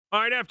All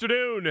right,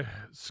 afternoon.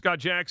 Scott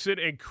Jackson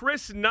and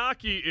Chris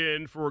Nockey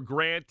in for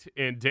Grant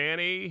and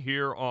Danny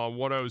here on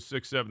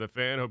 106.7 The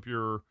Fan. Hope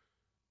you're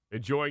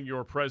enjoying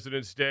your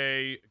President's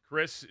Day.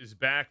 Chris is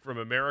back from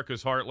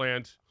America's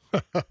Heartland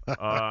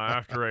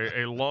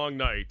after a long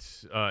night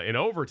in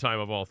overtime,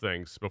 of all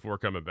things, before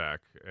coming back.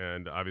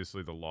 And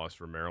obviously the loss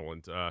for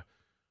Maryland.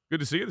 Good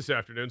to see you this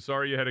afternoon.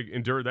 Sorry you had to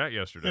endure that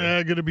yesterday.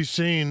 Yeah, good to be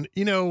seen.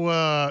 You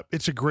know,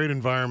 it's a great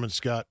environment,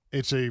 Scott.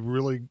 It's a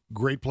really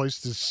great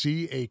place to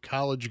see a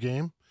college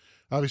game.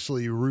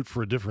 Obviously, you root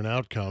for a different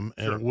outcome,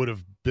 and It would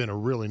have been a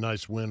really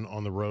nice win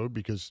on the road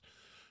because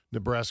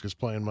Nebraska's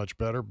playing much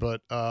better.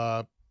 But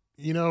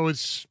you know,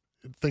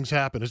 things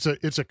happen.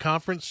 It's a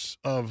conference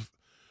of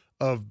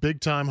big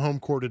time home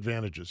court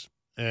advantages,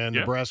 and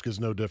Nebraska's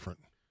no different.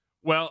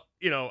 Well,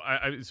 you know,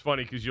 it's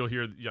funny because you'll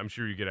hear, I'm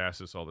sure you get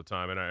asked this all the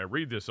time, and I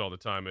read this all the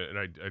time, and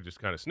I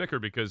just kind of snicker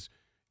because,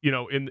 you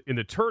know, in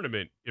the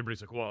tournament, everybody's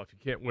like, well, if you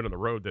can't win on the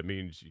road, that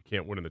means you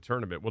can't win in the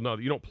tournament. Well, no,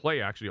 you don't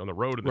play actually on the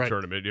road in the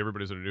tournament.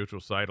 Everybody's on a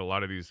neutral site. A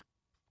lot of these,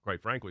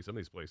 quite frankly, some of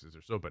these places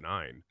are so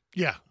benign.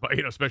 Yeah. But,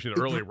 you know, especially in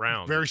the early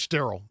rounds. Very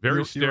sterile.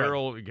 Very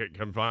sterile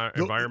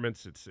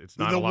environments. It's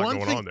not a lot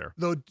going on there.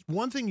 The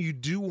one thing you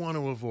do want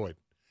to avoid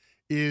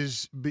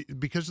is,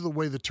 because of the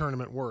way the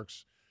tournament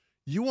works,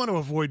 you want to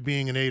avoid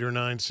being an 8 or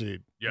 9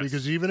 seed. Yes.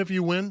 Because even if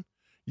you win,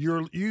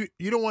 you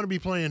don't want to be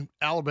playing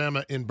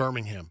Alabama in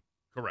Birmingham.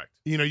 Correct.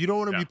 You know, you don't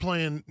want to be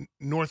playing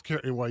North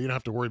Carolina. Well, you don't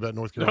have to worry about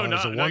North Carolina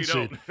as a 1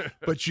 seed.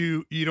 But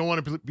you don't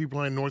want to be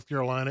playing North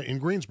Carolina in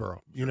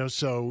Greensboro. You know,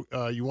 so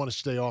you want to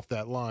stay off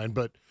that line.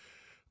 But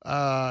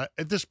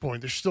at this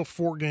point, there's still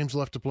 4 games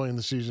left to play in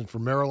the season for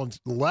Maryland.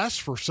 Less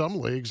for some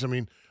leagues. I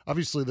mean,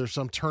 obviously there's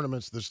some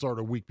tournaments that start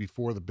a week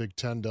before the Big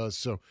Ten does.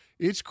 So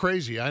it's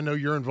crazy. I know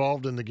you're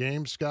involved in the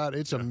game, Scott.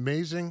 It's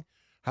amazing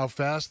how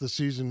fast the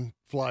season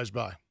flies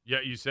by. Yeah,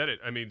 you said it.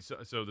 I mean,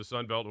 so the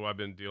Sun Belt, who I've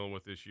been dealing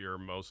with this year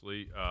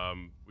mostly,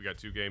 we got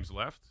 2 games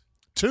left.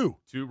 2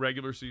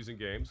 regular season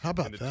games. How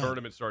about that? And the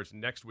tournament starts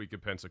next week in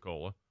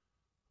Pensacola.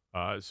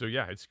 So,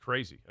 yeah, it's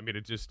crazy. I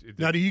mean,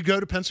 Now, do you go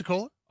to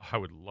Pensacola? I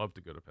would love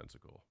to go to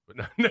Pensacola. But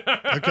no.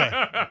 Okay.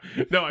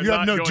 No, I'm you have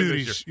not no going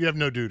duties. this year. You have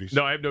no duties.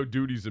 No, I have no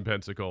duties in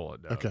Pensacola.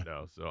 No, okay.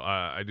 No. So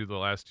I do the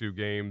last 2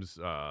 games.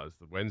 It's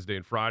the Wednesday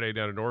and Friday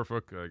down in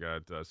Norfolk. I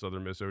got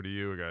Southern Miss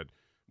ODU. I got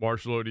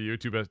Marshall ODU,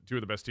 two of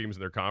the best teams in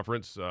their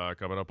conference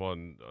coming up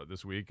on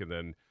this week. And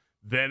then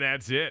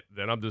that's it.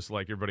 Then I'm just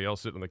like everybody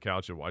else sitting on the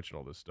couch and watching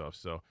all this stuff.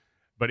 So,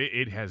 but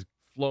it has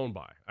flown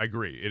by. I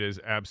agree. It has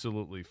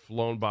absolutely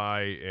flown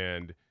by.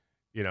 And,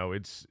 you know,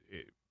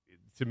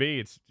 to me,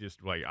 it's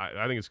just like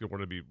I think it's going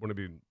to be one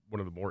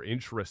of the more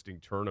interesting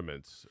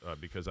tournaments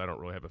because I don't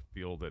really have a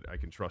feel that I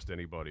can trust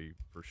anybody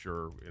for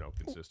sure, you know,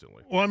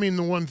 consistently. Well, I mean,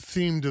 the one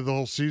theme to the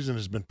whole season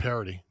has been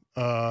parity.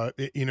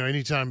 You know,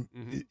 anytime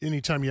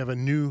you have a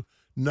new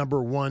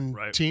number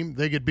 1 team,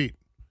 they get beat,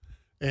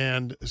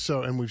 and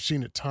we've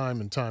seen it time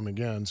and time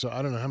again. So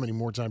I don't know how many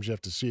more times you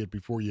have to see it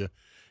before you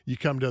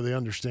come to the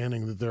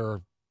understanding that there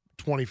are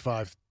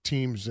 25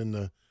 teams in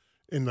the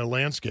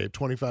landscape,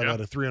 25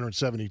 out of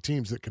 370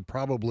 teams that could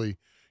probably,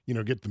 you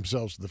know, get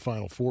themselves to the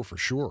Final Four for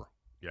sure.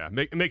 Yeah,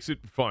 it makes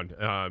it fun.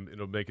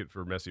 It'll make it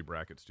for messy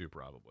brackets too,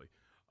 probably.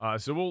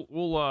 So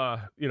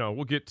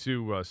we'll get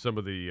to some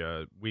of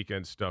the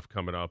weekend stuff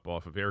coming up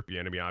off of Eric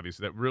Bieniemy.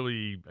 Obviously, that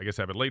really, I guess,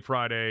 happened late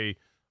Friday.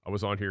 I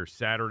was on here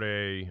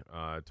Saturday.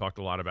 Talked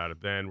a lot about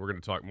it then. We're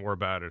going to talk more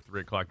about it at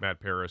 3 o'clock.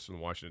 Matt Paris from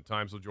the Washington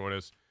Times will join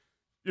us.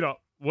 You know,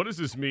 what does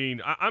this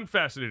mean? I'm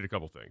fascinated a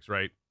couple things,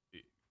 right?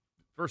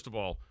 First of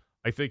all,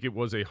 I think it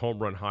was a home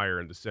run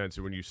hire in the sense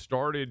that when you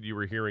started, you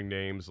were hearing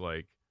names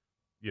like,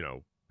 you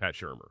know, Pat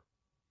Shurmur,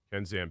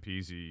 Ken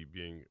Zampese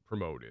being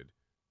promoted.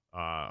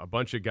 A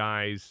bunch of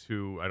guys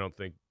who I don't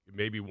think,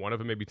 maybe one of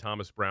them, maybe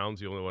Thomas Brown's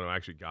the only one who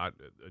actually got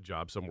a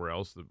job somewhere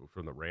else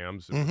from the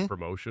Rams and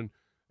promotion,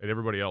 and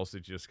everybody else,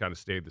 it just kind of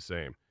stayed the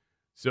same.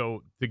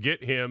 So to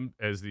get him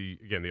as the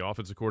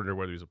offensive coordinator,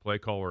 whether he's a play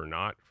caller or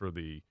not, for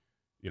the,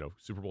 you know,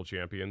 Super Bowl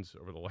champions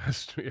over the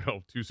last, you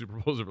know, 2 Super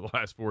Bowls over the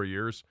last 4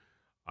 years,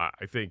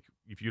 I think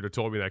if you'd have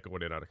told me that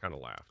going in, I'd have kind of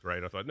laughed,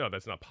 right? I thought, no,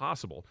 that's not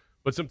possible.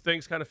 But some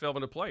things kind of fell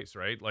into place,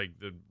 right? Like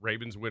the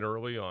Ravens win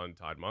early on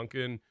Todd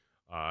Monken.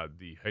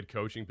 The head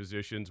coaching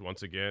positions,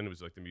 once again, it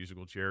was like the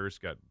musical chairs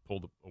got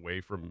pulled away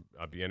from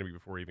Bieniemy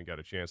before he even got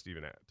a chance to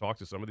even talk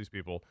to some of these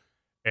people.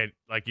 And,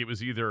 like, it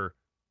was either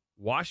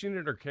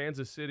Washington or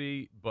Kansas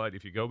City, but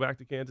if you go back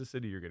to Kansas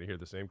City, you're going to hear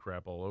the same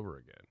crap all over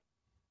again.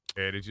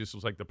 And it just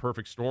was like the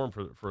perfect storm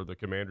for the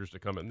Commanders to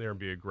come in there and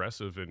be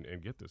aggressive and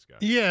get this guy.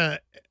 Yeah,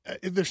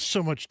 there's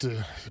so much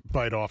to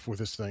bite off with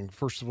this thing.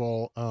 First of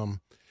all,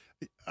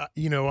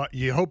 you know,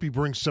 you hope he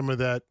brings some of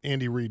that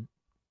Andy Reid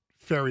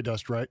fairy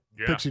dust, right?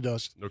 Yeah. Pixie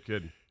dust. No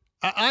kidding.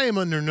 I am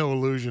under no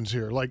illusions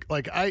here.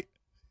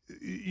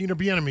 You know,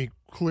 Bieniemy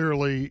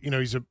clearly, you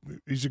know,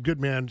 he's a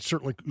good man,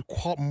 certainly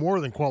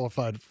more than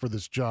qualified for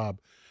this job.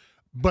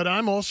 But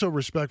I'm also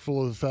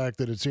respectful of the fact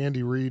that it's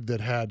Andy Reid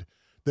that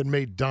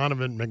made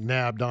Donovan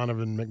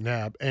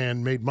McNabb,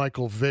 and made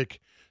Michael Vick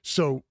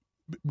so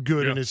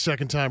good in his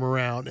second time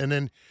around. And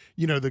then,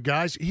 the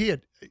guys he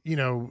had,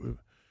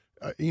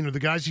 the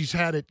guys he's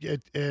had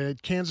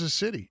at Kansas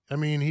City. I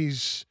mean,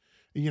 he's,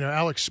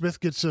 Alex Smith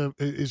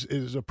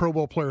is a Pro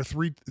Bowl player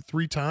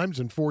three times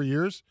in 4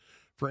 years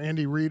for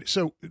Andy Reid.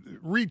 So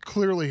Reid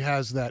clearly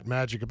has that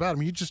magic about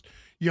him.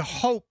 You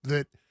hope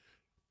that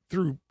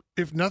through,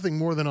 if nothing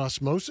more than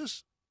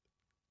osmosis,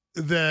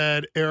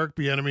 that Eric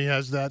Bieniemy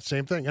has that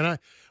same thing. And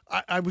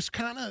I was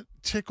kind of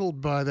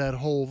tickled by that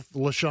whole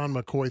LaShawn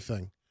McCoy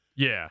thing.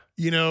 Yeah.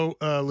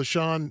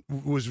 LaShawn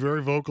was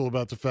very vocal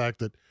about the fact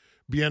that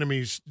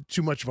Bieniemy's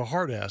too much of a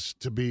hard ass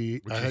to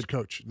be a head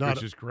coach.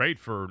 Which is great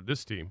for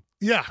this team.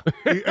 Yeah,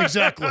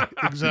 exactly.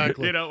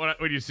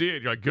 When you see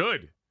it, you're like,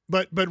 good.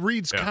 But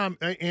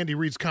Andy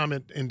Reid's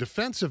comment in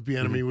defense of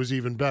Bieniemy was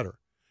even better.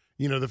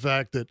 The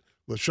fact that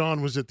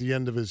LaShawn was at the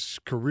end of his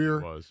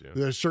career.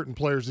 There's certain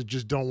players that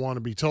just don't want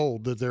to be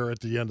told that they're at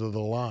the end of the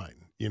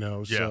line.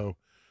 So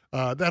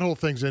that whole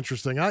thing's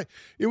interesting.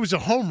 It was a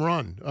home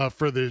run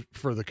for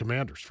the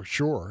Commanders for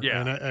sure.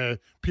 Yeah. And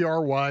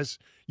PR wise,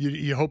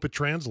 you hope it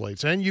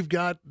translates, and you've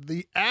got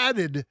the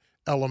added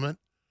element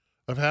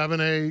of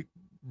having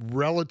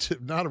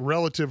not a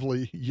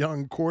relatively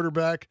young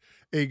quarterback,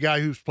 a guy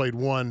who's played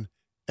one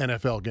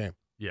NFL game.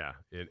 Yeah,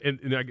 and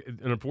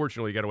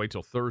unfortunately, you got to wait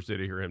till Thursday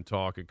to hear him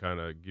talk and kind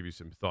of give you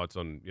some thoughts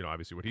on,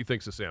 obviously what he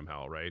thinks of Sam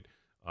Howell, right?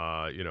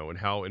 And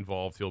how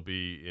involved he'll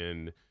be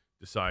in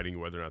deciding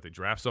whether or not they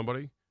draft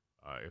somebody.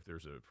 If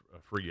there's a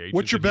free agent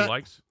What's your bet? He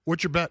likes.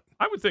 What's your bet?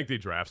 I would think they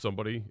draft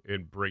somebody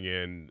and bring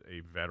in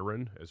a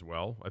veteran as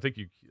well. I think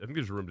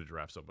there's room to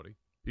draft somebody,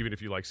 even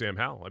if you like Sam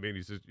Howell. I mean,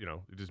 he's just,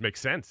 it just makes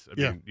sense. I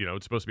mean,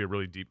 it's supposed to be a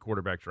really deep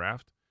quarterback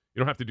draft. You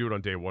don't have to do it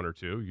on day 1 or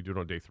 2. You do it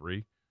on day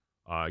 3.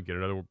 Get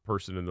another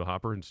person in the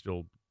hopper and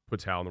still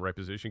puts Howell in the right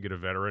position. Get a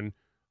veteran,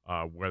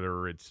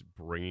 whether it's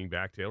bringing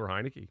back Taylor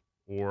Heineke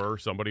or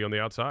somebody on the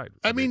outside.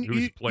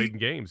 Who's played in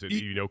games that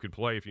could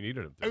play if you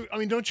needed him to. I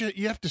mean, don't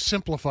you have to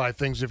simplify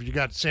things if you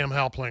got Sam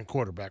Howell playing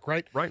quarterback,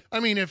 right? Right. I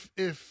mean,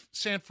 if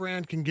San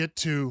Fran can get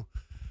to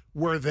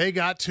where they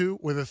got to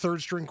with a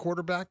third-string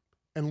quarterback,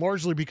 and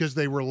largely because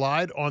they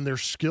relied on their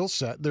skill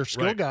set, their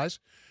skill guys,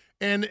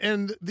 and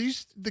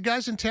the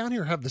guys in town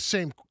here have the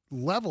same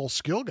level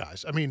skill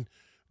guys. I mean,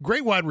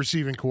 great wide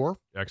receiving core.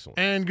 Excellent.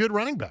 And good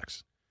running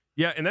backs.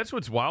 Yeah, and that's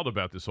what's wild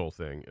about this whole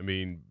thing. I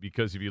mean,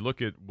 because if you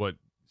look at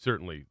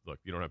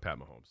you don't have Pat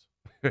Mahomes.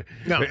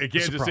 No, in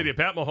Kansas City,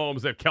 Pat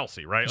Mahomes, they have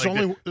Kelsey, right?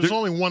 There's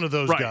only one of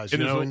those guys.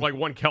 And there's like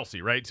one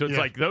Kelsey, right? So it's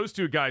like those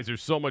two guys are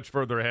so much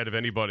further ahead of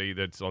anybody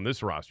that's on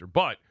this roster.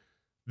 But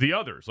the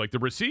others, like the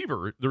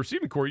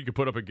receiving core, you could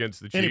put up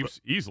against the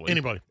Chiefs easily.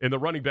 Anybody. And the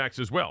running backs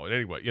as well. And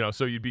anyway,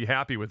 so you'd be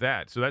happy with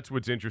that. So that's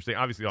what's interesting.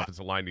 Obviously, the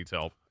offensive line needs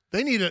help.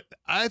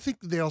 I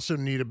think they also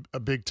need a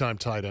big-time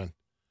tight end.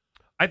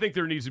 I think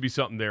there needs to be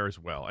something there as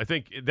well. I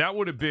think that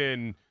would have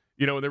been,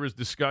 there was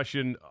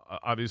discussion,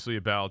 obviously,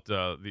 about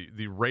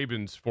the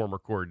Ravens' former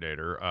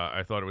coordinator.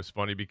 I thought it was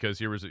funny because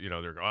here was, they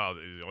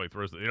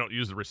don't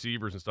use the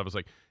receivers and stuff. It's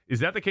like,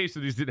 is that the case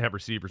that these didn't have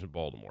receivers in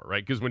Baltimore,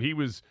 right? Because when he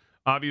was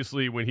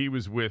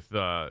with,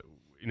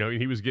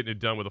 he was getting it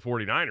done with the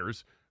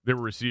 49ers, there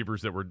were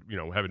receivers that were,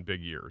 having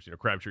big years.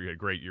 Crabtree had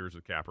great years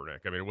with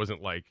Kaepernick. I mean, it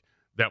wasn't like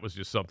that was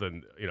just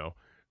something,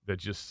 that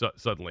just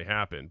suddenly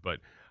happened. But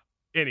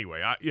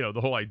anyway, the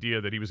whole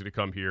idea that he was going to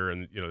come here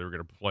and, they were going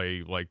to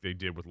play like they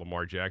did with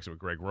Lamar Jackson with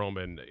Greg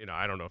Roman,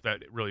 I don't know if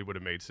that really would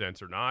have made sense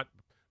or not.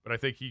 But I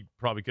think he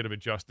probably could have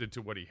adjusted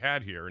to what he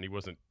had here, and he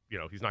wasn't,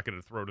 he's not going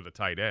to throw to the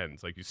tight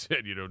ends, like you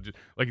said, just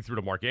like he threw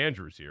to Mark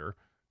Andrews here.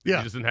 Yeah.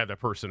 He just didn't have that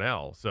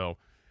personnel. So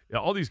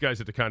all these guys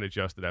have to kind of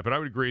adjust to that. But I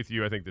would agree with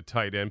you. I think the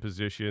tight end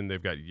position,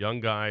 they've got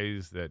young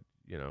guys that,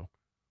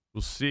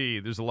 we'll see.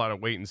 There's a lot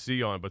of wait and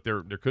see on, but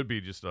there could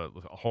be just a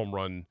home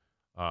run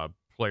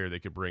player they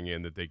could bring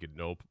in that they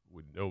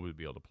would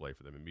be able to play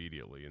for them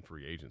immediately in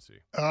free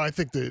agency. I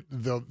think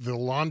the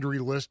laundry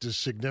list is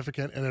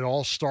significant, and it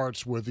all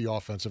starts with the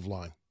offensive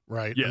line,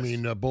 right? Yes. I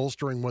mean,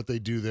 bolstering what they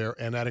do there,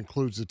 and that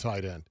includes the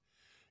tight end.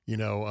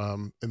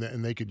 And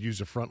they could use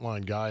a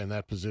frontline guy in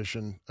that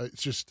position.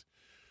 It's just,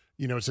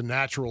 it's a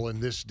natural in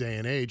this day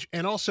and age.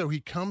 And also, he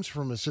comes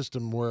from a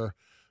system where,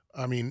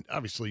 I mean,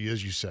 obviously,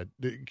 as you said,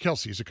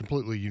 Kelsey is a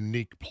completely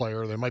unique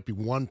player. There might be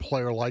one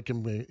player like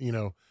him,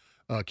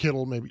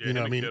 Kittle, maybe,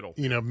 Kittle.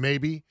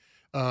 Maybe.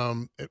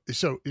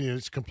 So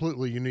it's a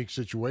completely unique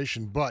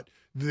situation, but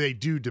they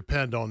do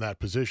depend on that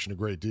position a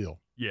great deal.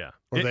 Yeah.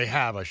 Or they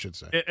have, I should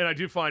say. And I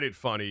do find it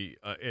funny.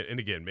 And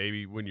again,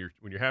 maybe when you're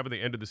having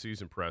the end of the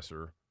season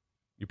presser,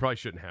 you probably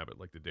shouldn't have it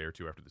like the day or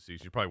two after the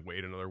season. You probably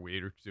wait another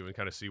week or two and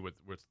kind of see what's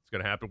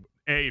going to happen.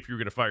 If you're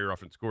going to fire your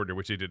offense coordinator,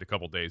 which they did a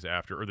couple days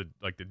after, or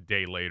the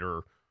day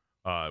later,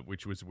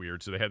 which was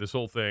weird. So they had this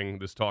whole thing,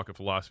 this talk of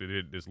philosophy. They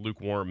did this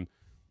lukewarm,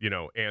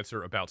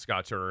 answer about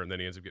Scott Turner, and then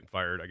he ends up getting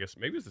fired. I guess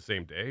maybe it was the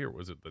same day, or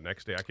was it the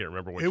next day? I can't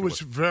remember. It was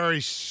very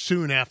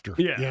soon after.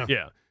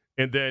 Yeah.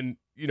 And then,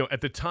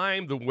 at the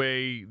time, the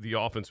way the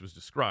offense was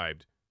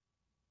described,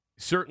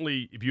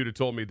 certainly, if you'd have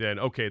told me then,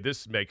 okay,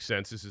 this makes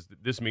sense.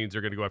 This means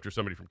they're going to go after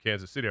somebody from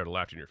Kansas City, I'd have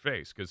laughed in your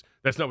face because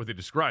that's not what they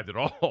described at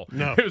all.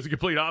 No. It was the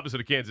complete opposite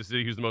of Kansas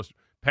City, who's the most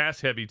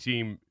pass-heavy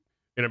team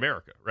in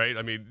America, right?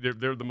 I mean,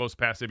 they're the most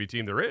pass-heavy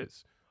team there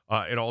is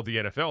in all the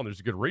NFL, and there's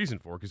a good reason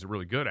for it because they're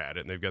really good at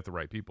it, and they've got the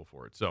right people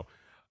for it. So,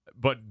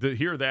 but to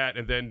hear that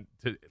and then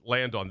to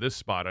land on this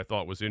spot, I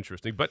thought was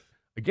interesting. But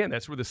again,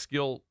 that's where the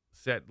skill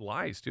set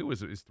lies too,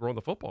 is throwing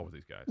the football with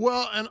these guys.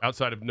 Well, and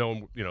outside of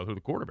knowing who the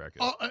quarterback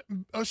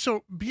is.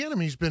 So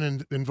Bieniemy's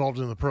been involved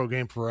in the pro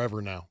game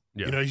forever now.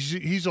 Yeah. You know,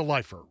 he's a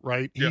lifer,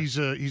 right? Yeah.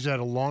 He's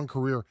had a long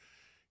career.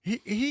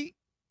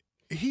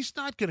 He's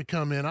not going to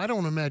come in. I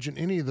don't imagine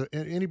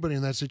anybody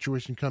in that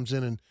situation comes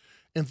in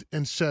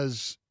and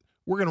says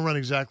we're going to run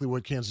exactly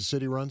what Kansas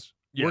City runs.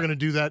 Yeah. We're going to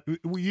do that.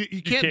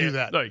 You can't do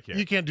that. No, you can't.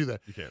 You can't do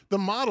that. You can't. The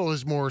model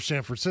is more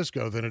San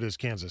Francisco than it is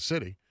Kansas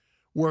City,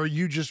 where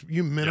you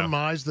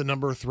minimize the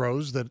number of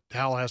throws that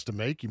Hal has to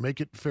make. You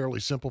make it fairly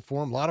simple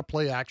for him. A lot of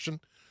play action,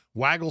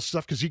 waggle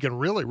stuff because he can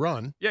really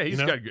run. Yeah, he's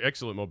got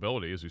excellent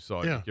mobility, as we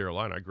saw in Yeah.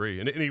 Carolina. I agree.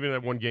 And even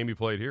that one game he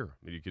played here,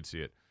 you could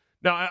see it.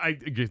 No,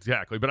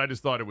 exactly. But I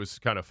just thought it was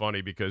kind of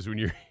funny because when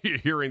you're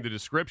hearing the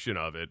description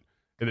of it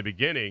in the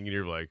beginning, and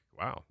you're like,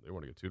 wow, they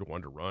want to get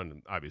 2-1 to run.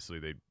 And obviously,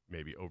 they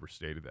maybe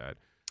overstated that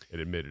and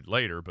admitted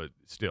later, but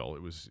still,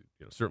 it was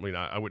certainly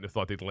not. I wouldn't have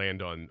thought they'd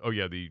land on,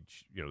 the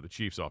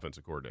Chiefs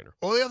offensive coordinator.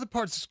 Well, the other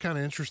part that's kind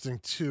of interesting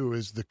too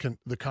is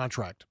the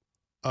contract,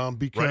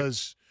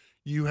 because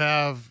you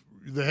have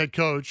the head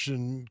coach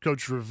and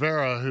Coach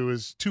Rivera, who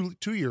is two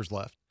years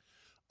left.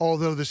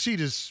 Although the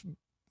seat is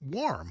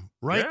warm,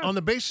 right? Yeah. On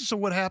the basis of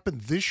what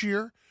happened this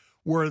year,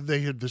 where they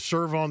had to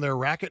serve on their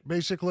racket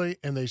basically,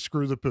 and they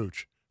screw the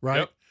pooch, right?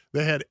 Yep.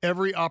 They had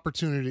every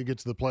opportunity to get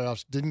to the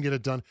playoffs, didn't get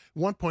it done.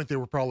 At one point, they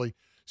were probably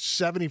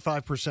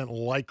 75%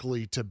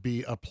 likely to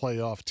be a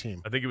playoff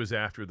team. I think it was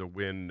after the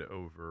win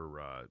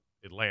over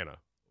Atlanta,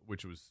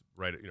 which was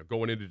right,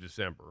 going into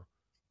December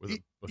with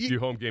a few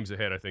home games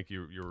ahead. I think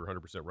you were 100%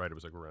 right. It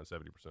was like around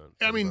 70%.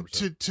 I mean,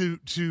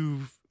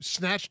 to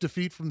snatch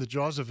defeat from the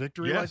jaws of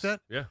victory like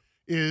that, yeah,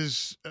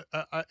 is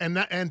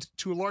and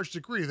to a large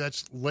degree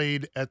that's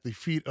laid at the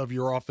feet of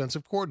your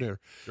offensive coordinator,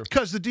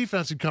 because the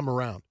defense had come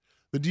around.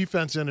 The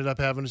defense ended up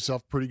having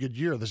itself a pretty good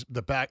year.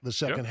 The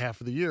second half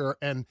of the year,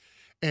 and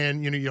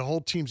you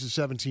hold teams to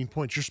 17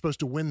 points. You're supposed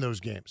to win those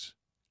games,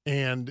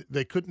 and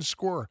they couldn't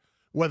score.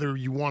 Whether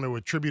you want to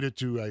attribute it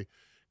to a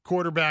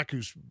quarterback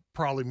who's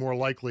probably more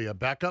likely a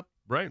backup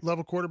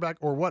level quarterback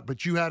or what,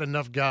 but you had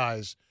enough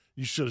guys.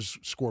 You should have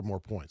scored more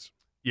points.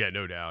 Yeah,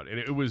 no doubt. And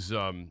it was,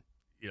 in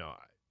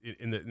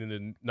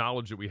the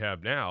knowledge that we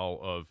have now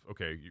of,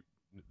 okay,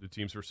 the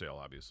team's for sale,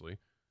 obviously.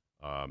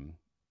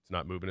 It's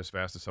not moving as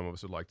fast as some of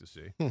us would like to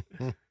see.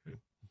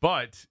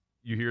 But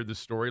you hear the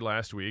story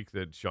last week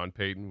that Sean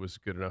Payton was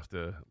good enough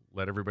to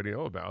let everybody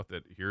know about,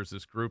 that here's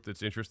this group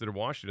that's interested in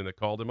Washington that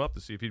called him up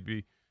to see if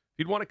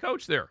he'd want to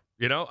coach there.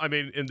 I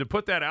mean, and to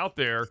put that out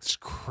there. It's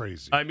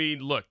crazy. I mean,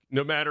 look,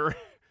 no matter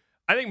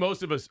 – I think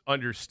most of us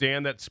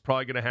understand that's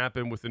probably going to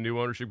happen with the new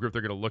ownership group.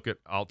 They're going to look at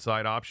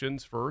outside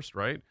options first,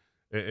 right?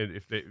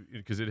 And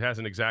because it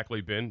hasn't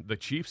exactly been the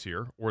Chiefs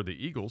here or the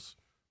Eagles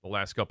the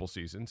last couple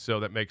seasons, so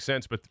that makes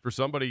sense. But for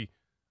somebody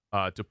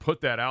to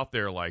put that out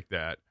there like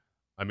that,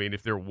 I mean,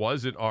 if there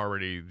wasn't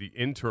already the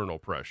internal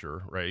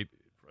pressure, right,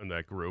 in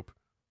that group,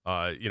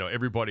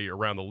 everybody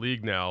around the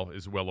league now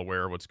is well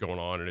aware of what's going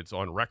on, and it's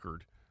on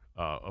record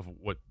of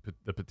what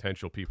the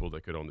potential people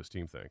that could own this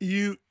team think.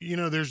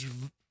 There's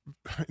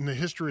in the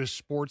history of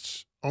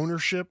sports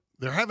ownership,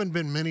 there haven't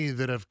been many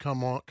that have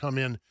come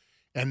in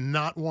and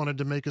not wanted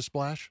to make a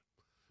splash.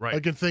 Right. I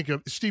can think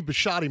of Steve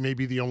Bisciotti, may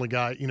be the only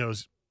guy,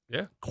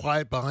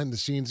 quiet behind the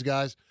scenes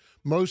guys.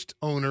 Most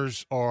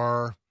owners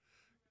are,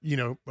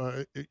 you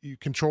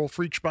control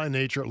freaks by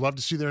nature, love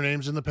to see their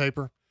names in the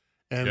paper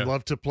and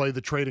love to play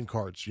the trading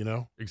cards,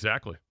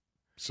 Exactly.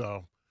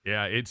 So.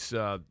 Yeah, it's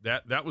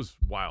that was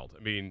wild.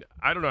 I mean,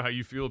 I don't know how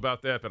you feel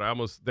about that, but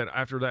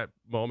after that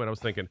moment, I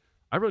was thinking,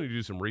 I really need to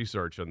do some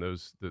research on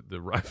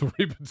the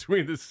rivalry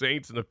between the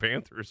Saints and the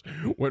Panthers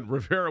when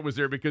Rivera was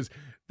there, because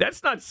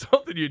that's not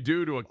something you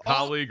do to a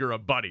colleague or a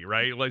buddy,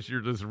 right? Unless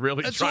you're just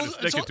really trying to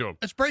stick it to him.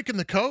 It's breaking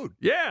the code.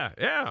 Yeah,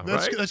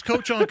 That's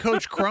coach on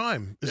coach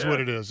crime is what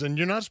it is, and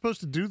you're not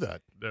supposed to do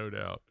that. No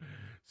doubt.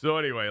 So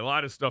anyway, a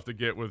lot of stuff to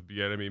get with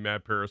Bieniemy.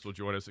 Matt Paras will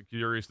join us.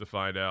 Curious to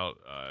find out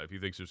if he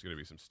thinks there's going to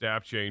be some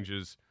staff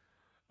changes.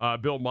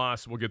 Bill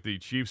Moss will get the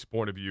Chiefs'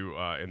 point of view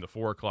in the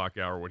 4 o'clock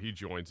hour when he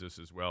joins us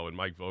as well. And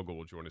Mike Vogel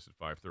will join us at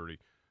 5:30.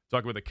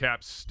 Talking about the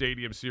Caps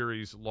Stadium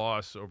Series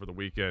loss over the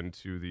weekend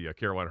to the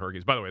Carolina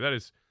Hurricanes. By the way, that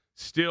is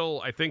still,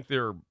 I think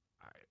they're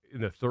in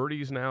the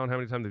 30s now, and how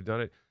many times they've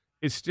done it.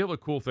 It's still a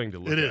cool thing to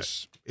look at. It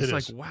is. It's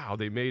like, wow,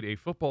 they made a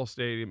football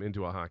stadium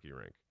into a hockey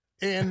rink.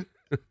 And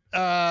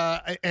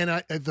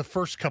the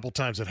first couple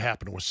times it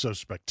happened was so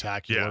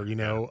spectacular.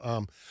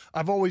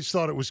 I've always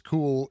thought it was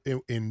cool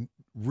in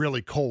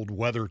really cold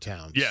weather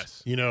towns.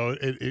 Yes.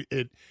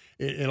 It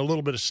and a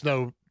little bit of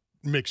snow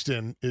mixed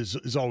in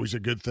is always a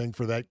good thing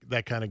for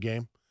that kind of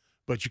game.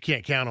 But you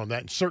can't count on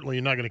that. And certainly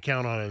you're not going to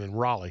count on it in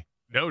Raleigh.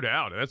 No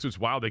doubt. That's what's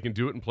wild. They can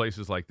do it in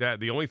places like that.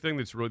 The only thing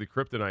that's really the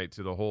kryptonite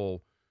to the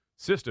whole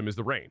system is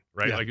the rain,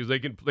 right? Yeah. Like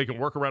they can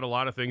work around a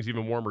lot of things,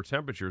 even warmer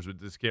temperatures, but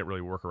this can't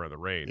really work around the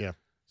rain. Yeah.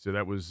 So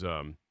that was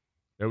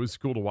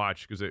cool to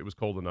watch because it was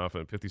cold enough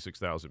and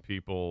 56,000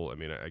 people. I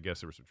mean, I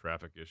guess there were some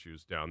traffic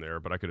issues down there,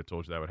 but I could have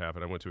told you that would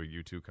happen. I went to a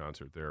U2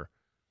 concert there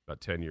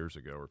about 10 years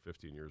ago or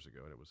 15 years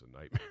ago, and it was a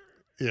nightmare.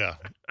 Yeah.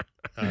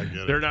 I get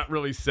it. They're not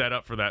really set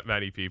up for that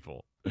many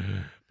people.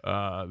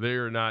 They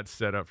are not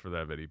set up for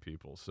that many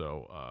people.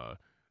 So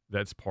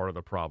that's part of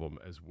the problem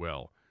as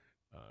well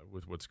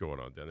with what's going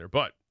on down there.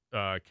 But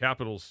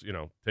Capitals,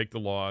 take the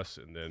loss,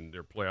 and then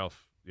their playoff,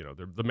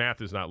 the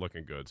math is not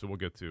looking good. So we'll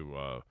get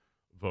to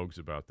Vogues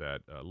about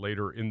that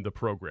later in the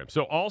program.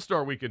 So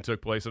All-Star Weekend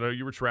took place. I know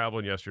you were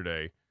traveling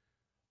yesterday.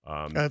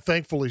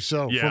 Thankfully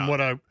so. Yeah. From what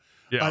I'm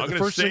going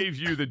to save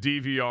you the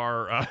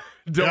DVR.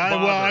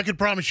 I could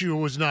promise you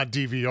it was not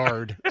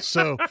DVR'd.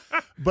 So,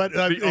 but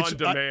on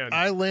demand.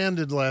 I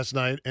landed last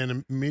night,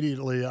 and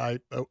immediately I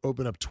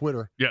opened up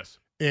Twitter. Yes,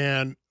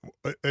 and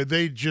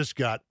they just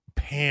got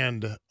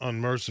panned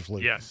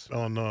unmercifully. Yes,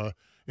 on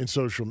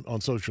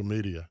social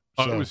media.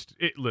 So.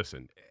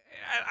 Listen,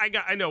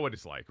 I know what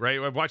it's like, right?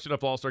 I've watched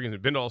enough All-Star games.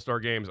 I've been to All-Star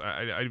games.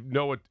 I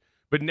know what,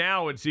 but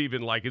now it's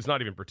even like it's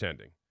not even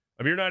pretending.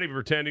 I mean, you're not even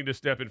pretending to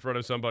step in front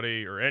of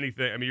somebody or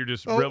anything. I mean, you're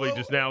just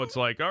now it's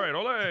like, all right,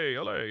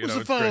 ole. What's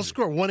the final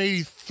score?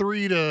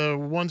 183 to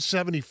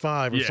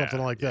 175 or something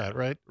like that,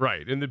 right?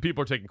 Right. And then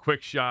people are taking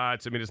quick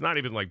shots. I mean, it's not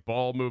even like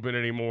ball movement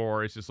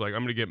anymore. It's just like, I'm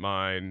going to get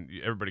mine.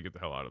 Everybody get the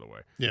hell out of the way.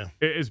 Yeah.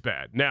 It is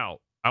bad. Now,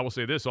 I will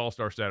say this,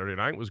 All-Star Saturday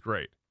night was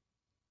great.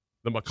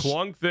 The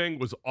McClung thing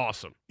was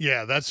awesome.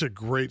 Yeah, that's a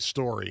great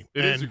story.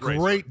 It is a great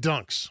story.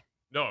 Dunks.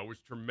 No, it was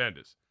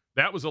tremendous.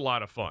 That was a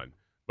lot of fun.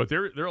 But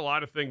there are a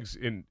lot of things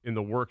in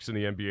the works in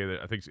the NBA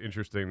that I think is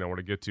interesting that I want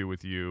to get to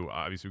with you.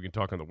 Obviously, we can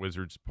talk on the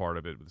Wizards part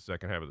of it with the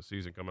second half of the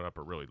season coming up,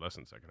 or really less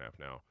than the second half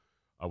now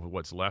with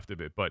what's left of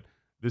it. But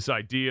this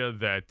idea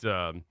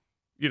that,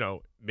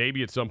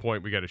 maybe at some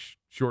point we got to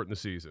shorten the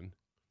season.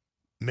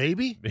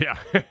 Maybe? Yeah.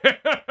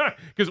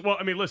 Because,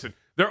 listen,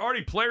 there are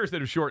already players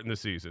that have shortened the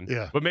season.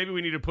 Yeah. But maybe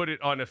we need to put it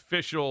on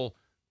official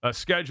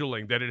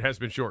scheduling that it has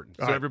been shortened.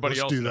 So everybody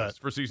else knows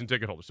for season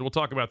ticket holders. So we'll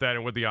talk about that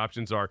and what the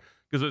options are.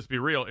 Because let's be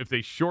real, if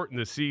they shorten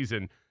the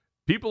season,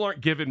 people aren't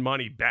giving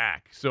money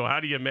back. So how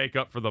do you make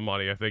up for the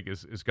money, I think,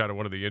 is kind of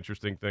one of the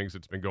interesting things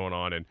that's been going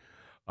on. And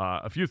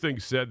a few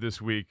things said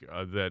this week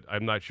that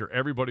I'm not sure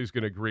everybody's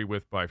going to agree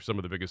with by some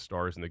of the biggest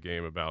stars in the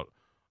game about,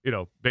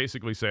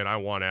 basically saying, I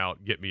want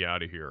out, get me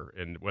out of here,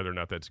 and whether or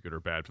not that's good or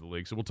bad for the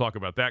league. So we'll talk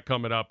about that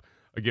coming up.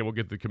 Again, we'll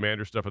get the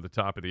Commander stuff at the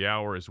top of the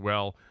hour as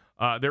well.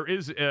 There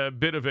is a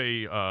bit of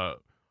a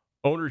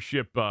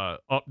ownership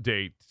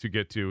update to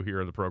get to here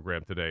in the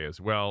program today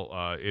as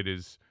well. It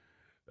is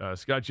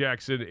Scott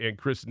Jackson and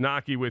Chris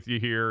Naki with you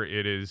here.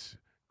 It is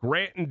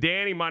Grant and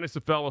Danny minus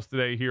the fellas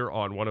today here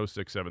on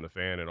 106.7 The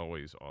Fan and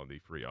always on the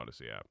free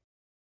Odyssey app.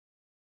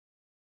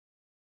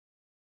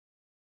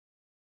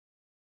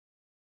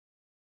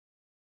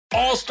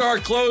 All-star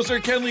closer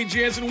Kenley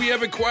Jansen, we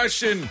have a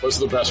question. What's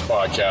the best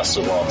podcast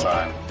of all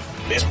time?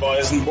 Baseball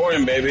isn't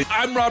boring, baby.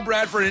 I'm Rob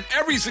Bradford, and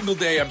every single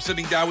day I'm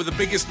sitting down with the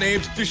biggest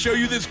names to show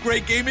you this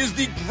great game is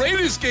the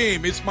greatest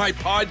game. It's my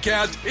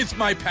podcast. It's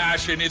my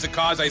passion. It's a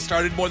cause I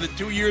started more than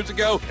 2 years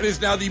ago and is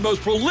now the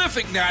most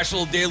prolific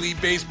national daily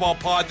baseball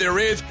pod there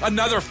is.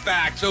 Another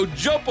fact, so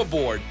jump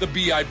aboard the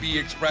BIB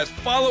Express.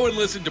 Follow and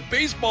listen to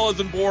Baseball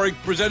Isn't Boring,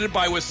 presented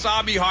by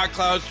Wasabi Hot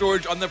Cloud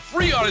Storage on the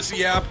free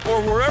Odyssey app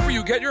or wherever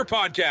you get your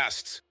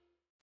podcasts.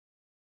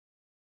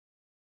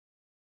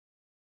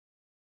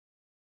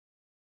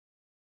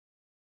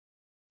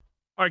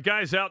 All right,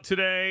 guys, out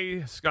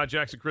today. Scott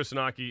Jackson, Chris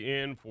Naki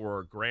in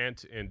for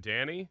Grant and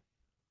Danny.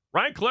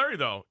 Ryan Clary,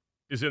 though,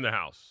 is in the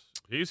house.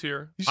 He's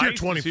here. He's here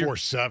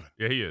 24/7.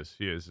 Yeah, he is.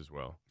 He is as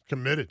well.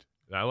 Committed.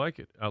 I like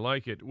it.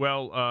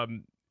 Well,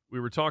 we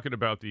were talking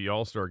about the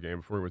All-Star game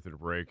before we went to the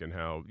break and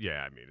how,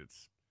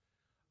 it's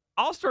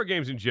All-Star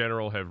games in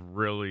general have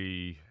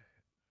really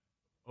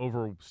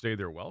overstayed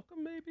their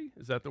welcome, maybe?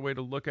 Is that the way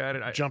to look at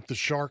it? Jump the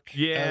shark,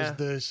 as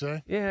they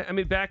say. Yeah, I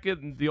mean, back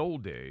in the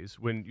old days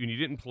when you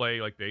didn't play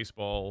like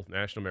baseball,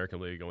 National American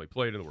League, only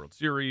played in the World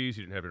Series,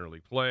 you didn't have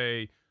interleague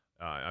play.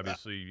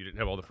 Obviously, you didn't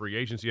have all the free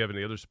agents you have in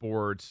the other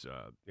sports.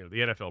 The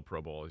NFL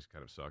Pro Bowl always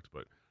kind of sucks,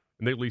 but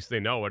at least they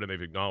know it and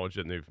they've acknowledged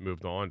it and they've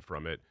moved on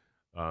from it.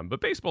 But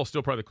baseball's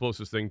still probably the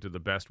closest thing to the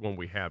best one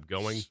we have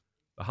going.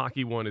 The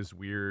hockey one is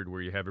weird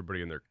where you have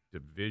everybody in their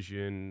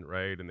division,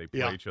 right? And they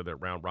play each other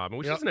at round robin,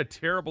 which isn't a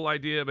terrible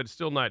idea, but it's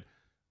still not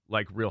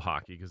like real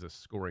hockey because the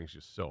scoring is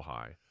just so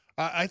high.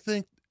 I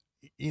think,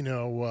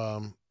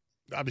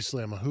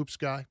 obviously I'm a hoops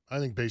guy. I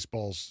think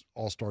baseball's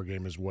all-star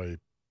game is way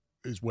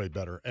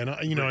better. And,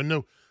 I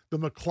know the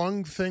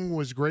McClung thing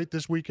was great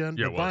this weekend,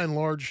 but by and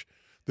large,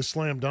 the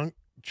slam dunk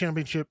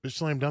championship, the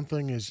slam dunk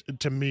thing is,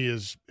 to me,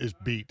 is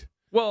beat.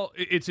 Well,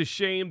 it's a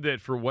shame that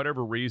for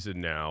whatever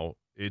reason now,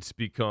 it's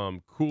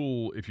become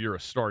cool if you're a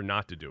star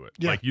not to do it.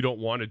 Yeah. Like, you don't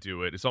want to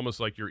do it. It's almost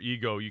like your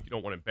ego. You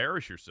don't want to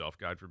embarrass yourself.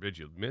 God forbid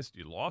you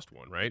lost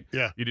one, right?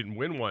 Yeah. You didn't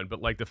win one.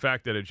 But, like, the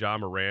fact that a Ja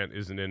Morant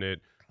isn't in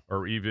it,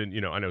 or even,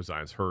 I know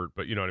Zion's hurt,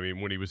 but you know what I mean?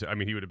 When he was,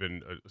 he would have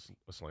been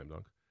a slam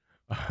dunk.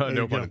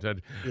 No pun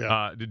intended.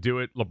 Yeah. To do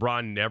it.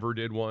 LeBron never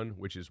did one,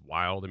 which is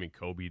wild. I mean,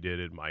 Kobe did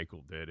it.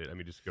 Michael did it. I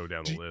mean, just go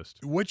down the list.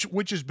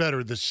 Which is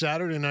better, the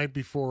Saturday night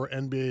before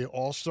NBA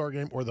All-Star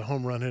game or the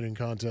home run hitting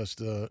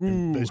contest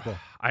in baseball?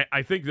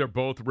 I think they're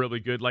both really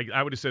good. Like,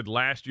 I would have said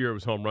last year it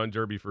was home run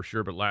derby for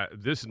sure, but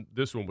this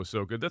one was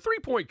so good. The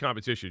 3-point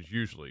competition is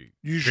usually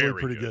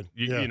very pretty good.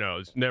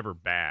 It's never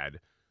bad.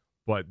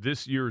 But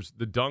this year's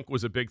the dunk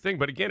was a big thing.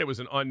 But again, it was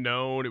an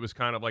unknown. It was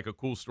kind of like a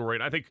cool story.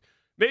 And I think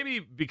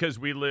maybe because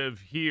we live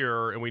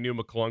here and we knew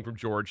McClung from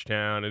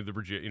Georgetown and the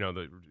Virginia,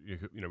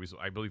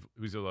 I believe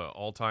he was the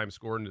all-time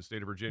scorer in the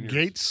state of Virginia.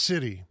 Gate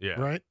City,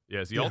 right? Yeah,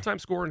 is he all-time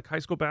scorer in high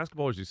school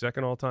basketball? Or is he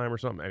second all-time or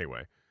something?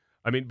 Anyway,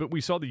 I mean, but we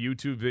saw the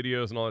YouTube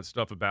videos and all that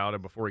stuff about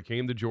him before he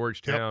came to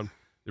Georgetown. Yep.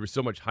 There was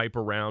so much hype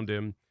around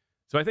him.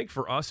 So I think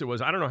for us it was,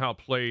 I don't know how it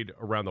played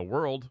around the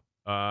world.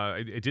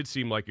 It did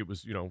seem like it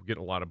was,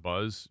 getting a lot of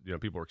buzz.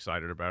 People were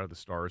excited about it. The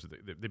stars,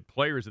 the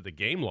players at the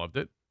game loved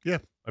it. Yeah.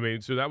 I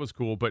mean, so that was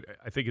cool. But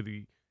I think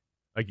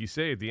like you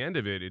say, at the end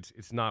of it,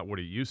 it's not what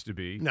it used to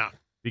be. No.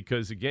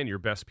 Because, again, your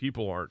best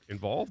people aren't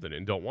involved in it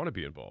and don't want to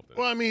be involved in it.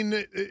 Well, I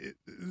mean,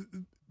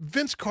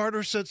 Vince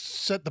Carter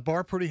set the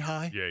bar pretty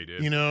high. Yeah, he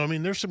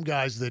did. There's some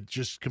guys that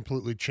just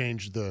completely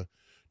changed the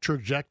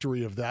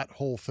trajectory of that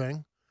whole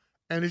thing.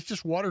 And it's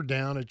just watered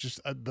down. It's just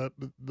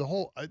the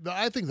whole.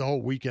 I think the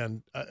whole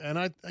weekend,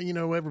 and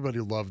everybody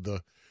loved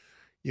the,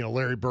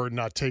 Larry Bird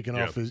not taking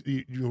off his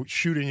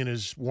shooting in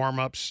his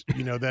warm-ups,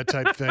 that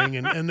type thing,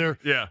 and and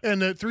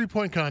the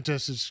 3-point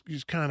contest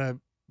is kind of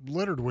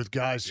littered with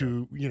guys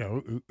who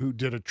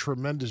did a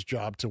tremendous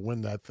job to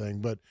win that thing.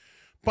 But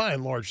by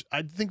and large,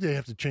 I think they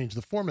have to change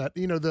the format.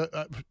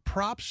 The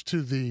props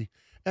to the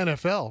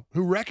NFL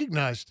who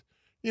recognized,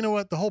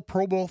 the whole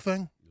Pro Bowl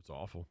thing. It's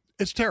awful.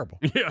 It's terrible.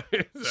 Yeah.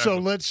 Exactly. So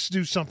let's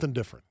do something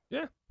different.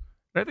 Yeah.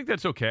 I think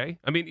that's okay.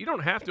 I mean, you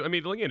don't have to. I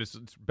mean, again, it's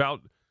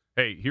about,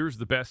 hey, here's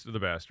the best of the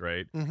best,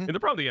 right? Mm-hmm. And the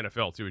problem with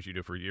the NFL, too, as you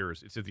do for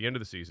years, it's at the end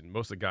of the season.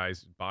 Most of the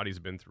guys' bodies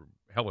have been through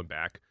hell and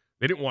back.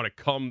 They didn't want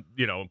to come,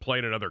 and play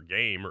in another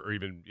game or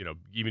even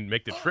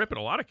make the trip in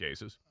a lot of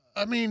cases.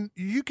 I mean,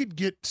 you could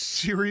get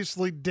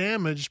seriously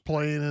damaged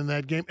playing in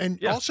that game.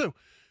 And also,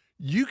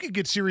 you could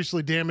get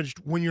seriously damaged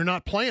when you're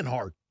not playing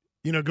hard.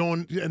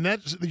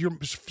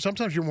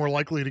 Sometimes you're more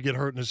likely to get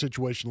hurt in a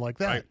situation like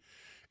that. Right.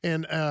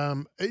 And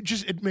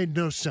it made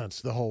no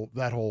sense,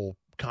 that whole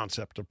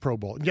concept of Pro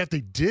Bowl. And yet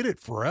they did it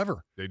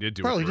forever. They did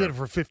do Probably it forever. did it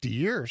for 50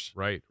 years.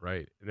 Right.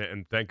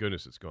 And thank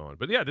goodness it's gone.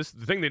 But yeah, the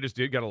thing they just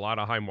did got a lot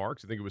of high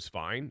marks. I think it was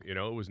fine. It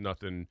was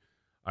nothing.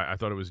 I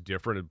thought it was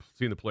different,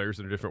 seeing the players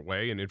in a different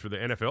way. And then for the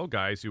NFL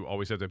guys who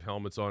always have to have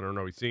helmets on or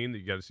always seen,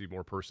 you got to see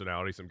more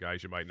personality, some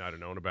guys you might not have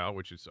known about,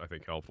 which is, I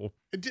think, helpful.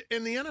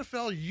 And the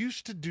NFL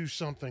used to do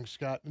something,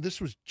 Scott. This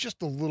was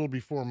just a little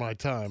before my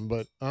time,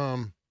 but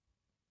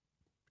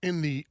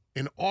in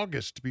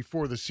August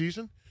before the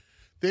season,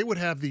 they would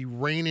have the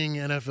reigning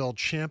NFL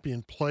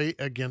champion play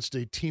against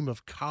a team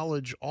of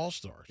college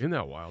all-stars. Isn't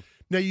that wild?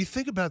 Now, you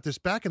think about this.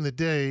 Back in the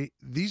day,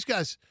 these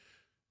guys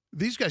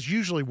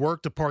usually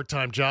worked a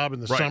part-time job in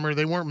the summer.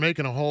 They weren't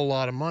making a whole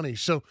lot of money.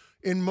 So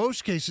in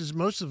most cases,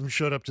 most of them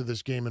showed up to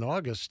this game in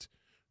August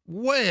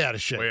way out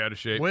of shape. Way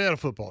out of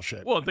football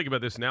shape. Well, think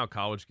about this now.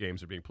 College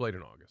games are being played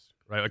in August,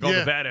 right? Like all the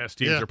badass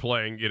teams are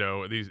playing,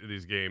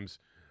 these games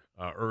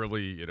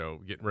early,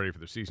 getting ready for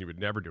the season. You would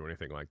never do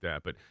anything like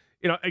that. But,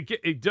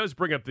 it does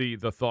bring up the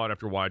thought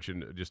after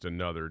watching just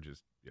another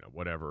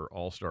whatever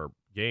all-star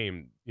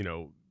game,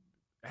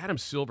 Adam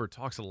Silver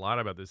talks a lot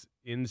about this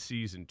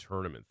in-season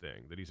tournament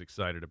thing that he's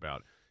excited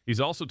about.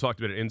 He's also talked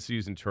about an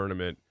in-season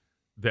tournament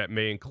that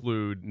may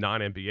include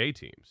non-NBA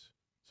teams.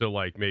 So,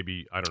 like,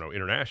 maybe, I don't know,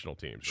 international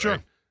teams,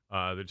 sure.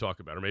 Right? They talk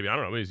about, or maybe, I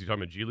don't know, is he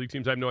talking about G League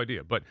teams? I have no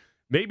idea. But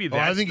maybe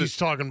that's I think he's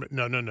talking,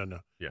 no.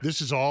 Yeah. This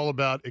is all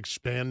about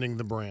expanding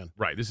the brand.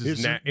 Right. This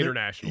is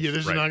international. Yeah,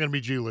 this is not going to be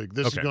G League.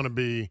 This is going to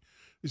be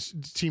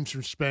teams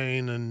from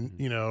Spain and,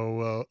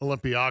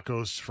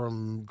 Olympiacos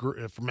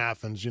from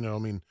Athens,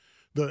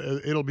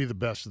 it'll be the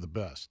best of the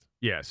best.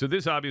 Yeah, so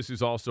this obviously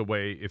is also a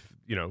way, if,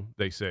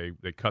 they say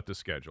they cut the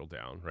schedule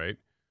down, right,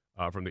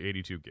 from the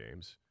 82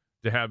 games,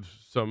 to have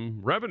some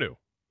revenue,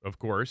 of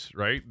course,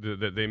 right,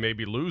 that they may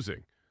be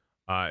losing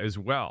as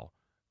well.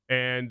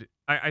 And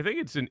I think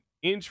it's an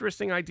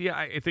interesting idea.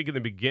 I think in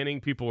the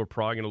beginning, people were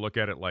probably going to look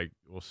at it like,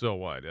 well, so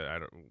what?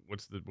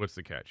 What's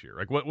the catch here?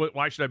 Like,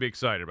 why should I be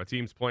excited about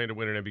teams playing to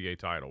win an NBA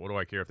title? What do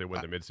I care if they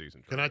win the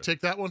midseason tournament? Can I take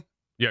that one?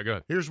 Yeah, go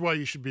ahead. Here's why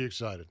you should be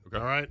excited. Okay.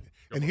 All right.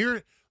 And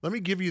here, let me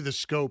give you the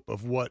scope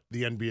of what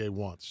the NBA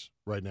wants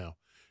right now.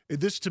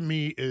 This, to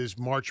me, is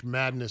March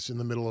Madness in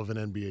the middle of an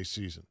NBA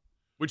season.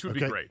 Which would be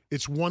great.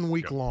 It's 1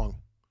 week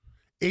long.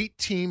 8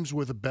 teams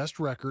with the best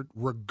record,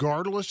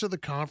 regardless of the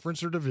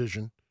conference or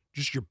division,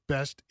 just your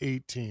best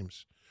 8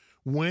 teams.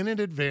 Win and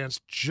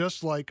advance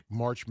just like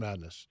March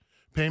Madness.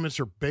 Payments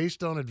are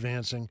based on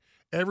advancing.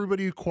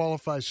 Everybody who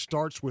qualifies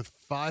starts with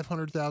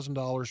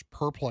 $500,000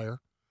 per player.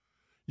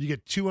 You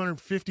get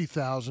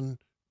 $250,000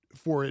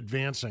 for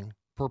advancing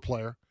per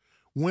player.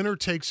 Winner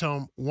takes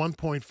home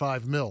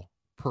 $1.5 million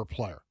per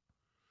player.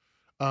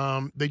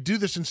 They do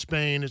this in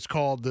Spain. It's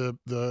called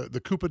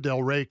the Copa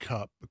del Rey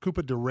Cup, the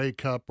Copa del Rey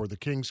Cup, or the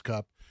King's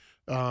Cup.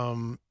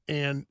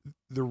 And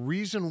the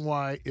reason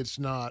why it's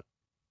not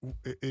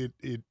it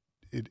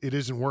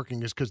isn't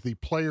working is because the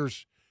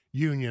players'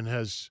 union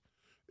has,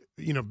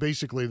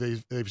 basically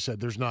they've said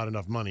there's not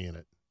enough money in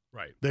it.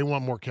 Right. They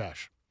want more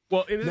cash.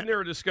 Well, isn't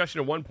there a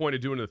discussion at one point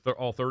of doing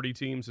all 30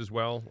 teams as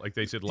well? Like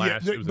they said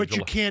last. Yeah, but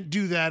you can't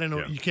do that in a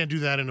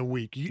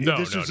week. No,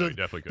 you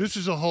definitely could. This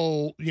is a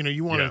whole.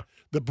 You want to.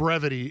 The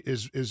brevity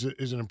is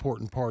an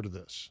important part of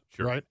this,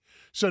 sure. Right?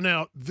 So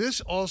now this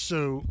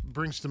also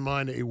brings to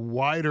mind a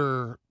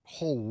wider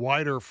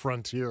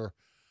frontier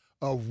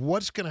of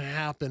what's going to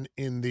happen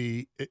at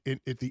the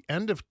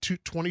end of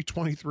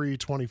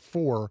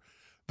 2023-24.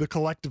 The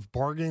collective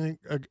bargaining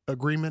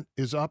agreement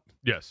is up.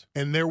 Yes,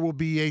 and there will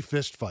be a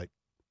fist fight.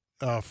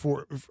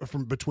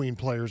 From between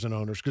players and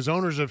owners, because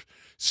owners have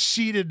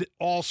ceded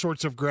all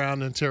sorts of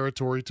ground and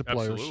territory to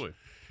players. Absolutely.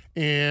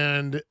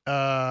 And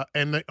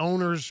the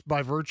owners,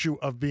 by virtue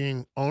of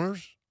being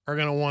owners, are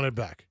going to want it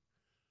back.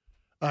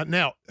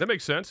 Now that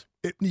makes sense.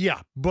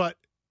 But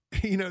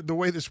the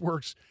way this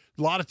works,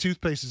 a lot of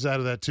toothpaste is out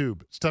of that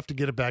tube. It's tough to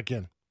get it back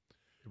in.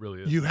 It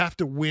really is. You have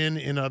to win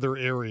in other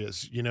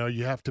areas.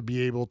 You have to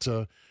be able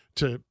to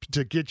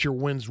get your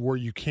wins where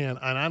you can.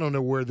 And I don't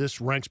know where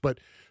this ranks, but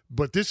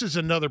this is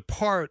another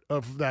part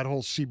of that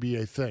whole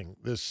CBA thing.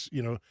 This,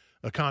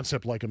 a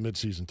concept like a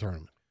midseason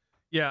tournament.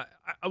 Yeah,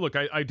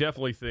 I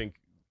definitely think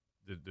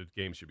the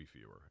games should be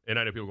fewer. And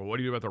I know people go, what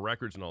do you do about the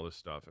records and all this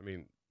stuff? I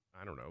mean,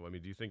 I don't know. I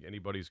mean, do you think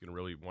anybody's going to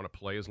really want to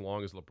play as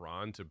long as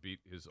LeBron to beat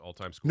his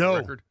all-time scoring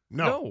record?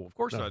 No, of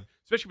course not.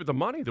 Especially with the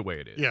money the way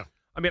it is. Yeah.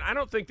 I mean,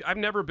 I've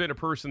never been a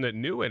person that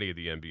knew any of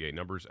the NBA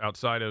numbers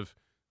outside of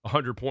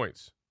 100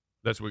 points.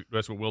 That's what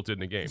Wilt did in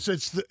the game. So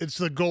it's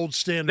the gold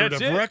standard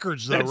of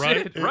records, though,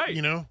 right?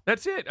 Right.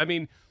 That's it. I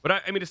mean,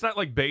 but it's not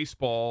like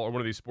baseball or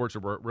one of these sports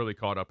where we're really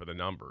caught up in the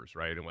numbers,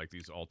 right? And like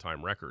these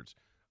all-time records.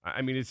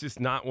 I mean, it's just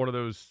not one of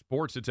those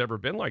sports that's ever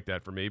been like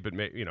that for me. But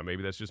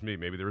maybe that's just me.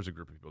 Maybe there is a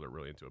group of people that are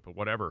really into it. But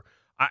whatever.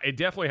 It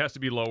definitely has to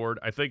be lowered.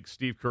 I think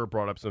Steve Kerr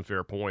brought up some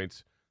fair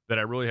points that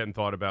I really hadn't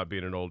thought about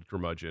being an old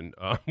curmudgeon,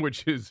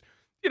 which is.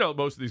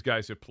 Most of these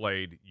guys have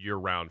played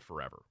year-round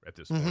forever at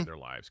this point in their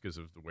lives because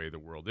of the way the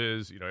world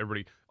is.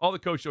 All the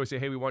coaches always say,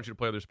 hey, we want you to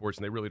play other sports,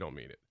 and they really don't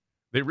mean it.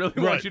 They really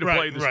want you to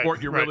play the sport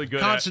you're really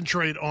good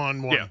Concentrate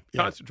on one. Yeah,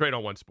 concentrate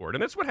on one sport.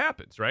 And that's what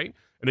happens, right?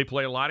 And they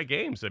play a lot of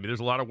games. I mean, there's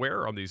a lot of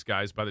wear on these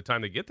guys by the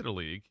time they get to the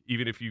league,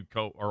 even if you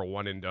are a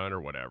one-and-done or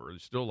whatever.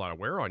 There's still a lot of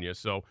wear on you.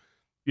 So,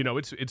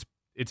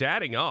 it's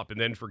adding up. And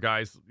then for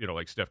guys,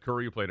 like Steph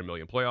Curry, who played 1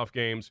 million playoff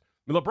games,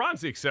 I mean,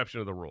 LeBron's the exception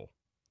of the rule.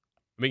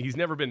 I mean, he's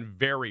never been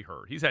very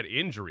hurt. He's had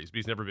injuries, but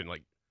he's never been,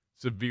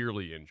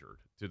 severely injured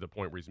to the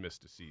point where he's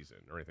missed a season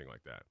or anything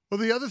like that. Well,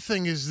 the other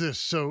thing is this.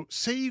 So,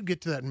 say you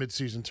get to that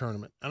midseason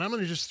tournament, and I'm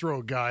going to just throw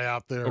a guy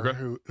out there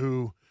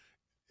who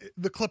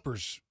the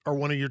Clippers are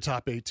one of your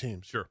top 8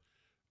 teams. Sure.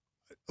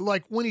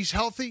 Like, when he's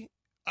healthy,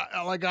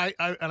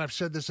 and I've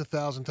said this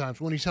 1,000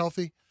 times, when he's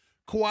healthy,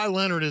 Kawhi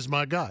Leonard is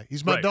my guy.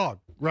 He's my dog,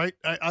 right?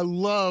 I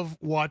love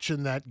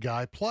watching that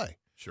guy play.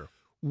 Sure.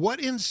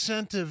 What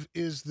incentive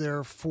is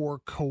there for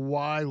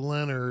Kawhi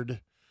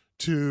Leonard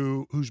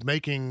who's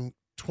making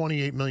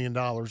 $28 million,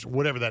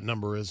 whatever that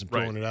number is, and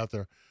throwing it out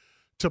there,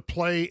 to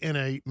play in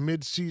a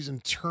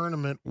midseason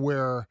tournament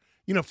where,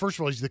 first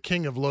of all, he's the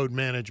king of load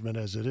management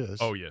as it is.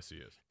 Oh, yes, he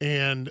is.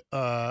 And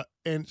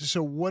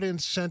so what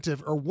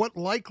incentive or what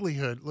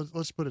likelihood,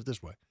 let's put it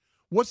this way,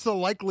 what's the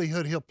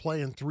likelihood he'll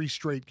play in 3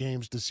 straight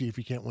games to see if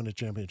he can't win a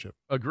championship?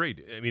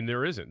 Agreed. I mean,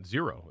 there isn't.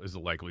 0 is the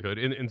likelihood.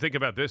 And think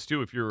about this,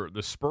 too. If you're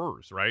the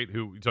Spurs, right,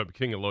 who you talk about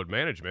king of load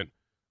management,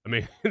 I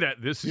mean,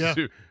 this is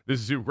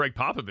who Greg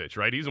Popovich,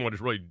 right? He's the one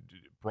who's really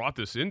brought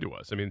this into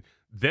us. I mean,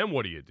 then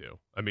what do you do?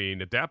 I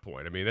mean, at that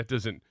point, I mean, that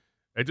doesn't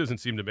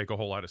seem to make a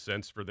whole lot of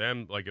sense for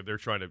them. Like, if they're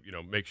trying to,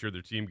 make sure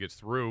their team gets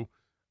through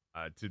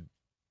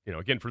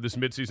again, for this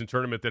midseason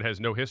tournament that has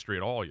no history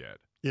at all yet.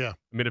 Yeah.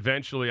 I mean,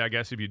 eventually, I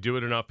guess if you do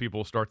it enough, people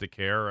will start to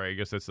care. I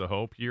guess that's the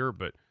hope here.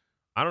 But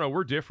I don't know.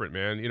 We're different,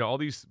 man. All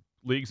these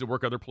leagues that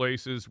work other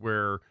places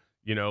where,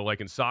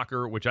 like in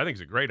soccer, which I think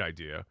is a great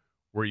idea,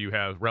 where you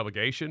have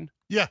relegation.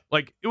 Yeah.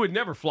 Like, it would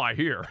never fly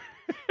here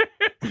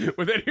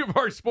with any of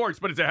our sports,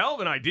 but it's a hell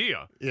of an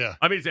idea. Yeah.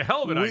 I mean, it's a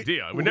hell of an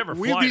idea. It would never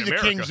fly in We'd be the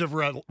America. kings of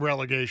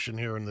relegation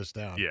here in this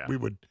town. Yeah. We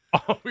would.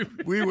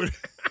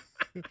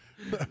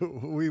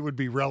 We would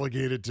be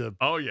relegated to.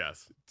 Oh,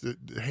 yes. To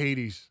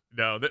Hades.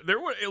 No,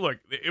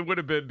 it would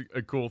have been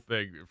a cool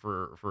thing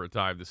for a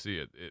time to see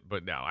it.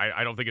 But no,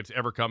 I don't think it's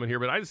ever coming here.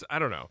 But I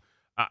don't know.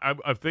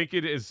 I think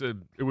it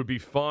would be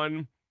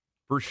fun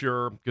for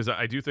sure, because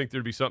I do think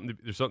there's something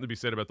to be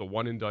said about the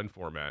one and done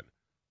format.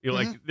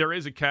 Like, there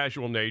is a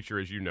casual nature,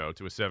 as you know,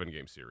 to a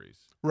 7-game series.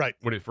 Right.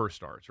 When it first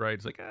starts, right?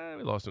 It's like,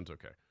 we lost, it's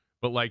okay.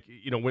 But, like,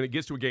 when it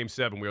gets to a Game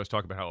 7, we always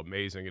talk about how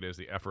amazing it is,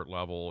 the effort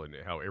level, and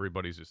how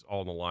everybody's just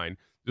all on the line.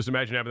 Just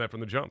imagine having that from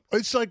the jump.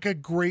 It's like a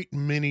great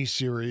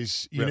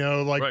mini-series,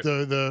 like right.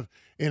 the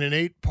in an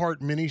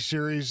 8-part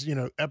mini-series,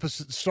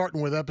 episode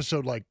starting with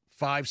episode like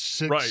 5,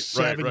 6,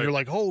 7. Right. You're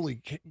like,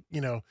 holy,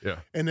 Yeah.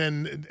 And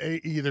then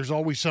there's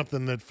always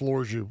something that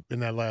floors you in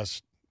that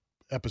last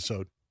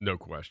episode. No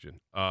question.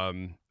 I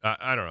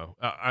don't know.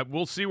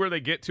 We'll see where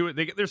they get to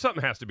it. There's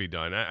something has to be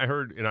done. I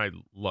heard, and I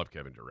love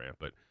Kevin Durant,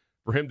 but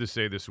for him to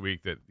say this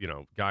week that,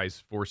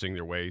 guys forcing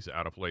their ways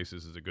out of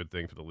places is a good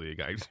thing for the league,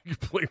 I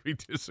completely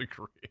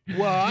disagree.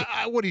 Well,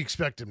 what do you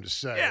expect him to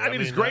say? Yeah, I mean,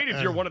 it's great if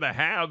you're one of the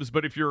haves,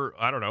 but if you're,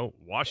 I don't know,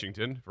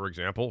 Washington, for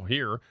example,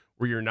 here,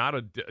 where you're not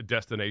a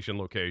destination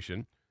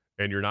location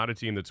and you're not a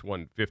team that's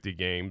won 50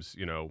 games,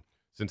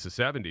 since the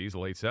 70s, the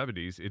late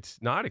 70s, it's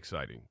not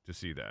exciting to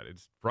see that.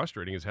 It's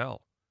frustrating as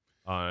hell.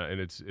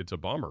 And it's a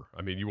bummer.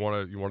 I mean, you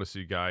want to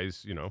see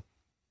guys,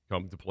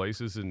 come to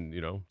places and,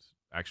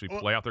 actually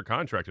play out their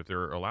contract if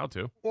they're allowed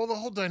to. Well, the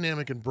whole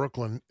dynamic in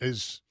Brooklyn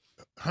is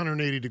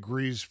 180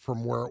 degrees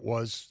from where it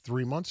was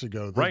 3 months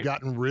ago. They've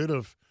gotten rid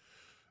of,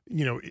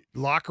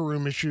 locker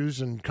room issues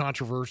and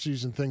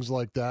controversies and things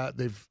like that.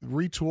 They've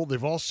retooled.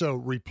 They've also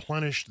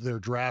replenished their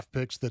draft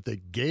picks that they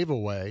gave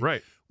away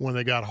when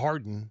they got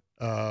Harden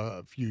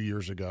a few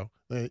years ago.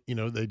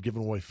 They'd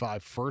given away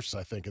 5 firsts,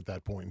 I think, at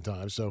that point in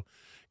time. So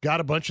got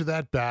a bunch of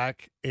that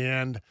back,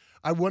 and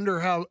I wonder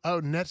how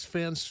Nets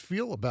fans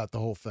feel about the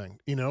whole thing.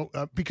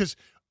 Because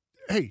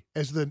hey,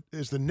 as the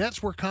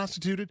Nets were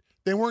constituted,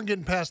 they weren't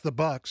getting past the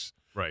Bucks.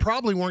 Right.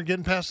 Probably weren't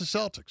getting past the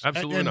Celtics.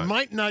 Absolutely and not.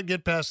 Might not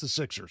get past the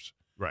Sixers.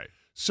 Right.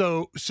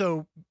 So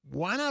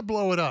why not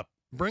blow it up?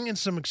 Bring in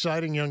some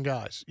exciting young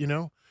guys.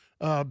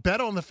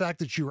 Bet on the fact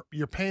that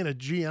you're paying a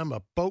GM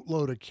a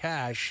boatload of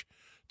cash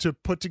to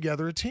put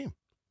together a team.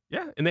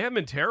 Yeah, and they haven't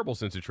been terrible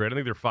since the trade. I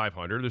think they're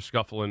 500. They're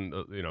scuffling,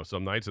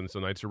 some nights, and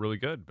some nights are really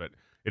good. But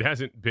it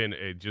hasn't been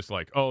just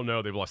like, oh,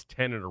 no, they've lost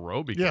 10 in a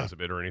row because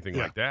of it or anything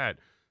like that.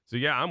 So,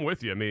 yeah, I'm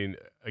with you. I mean,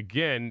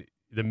 again,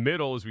 the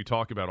middle, as we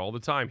talk about all the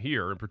time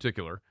here in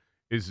particular,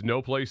 is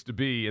no place to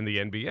be in the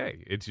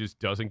NBA. It just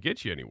doesn't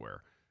get you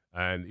anywhere.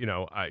 And,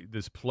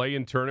 this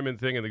play-in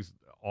tournament thing, I think is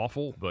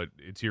awful, but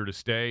it's here to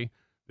stay.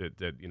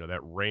 That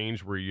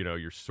range where,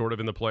 you're sort of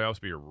in the playoffs,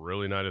 but you're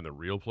really not in the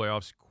real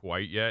playoffs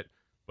quite yet.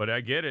 But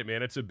I get it,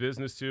 man. It's a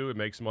business too. It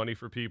makes money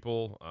for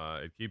people.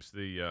 It keeps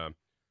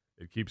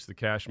the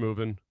cash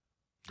moving.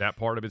 That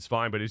part of it's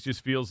fine, but it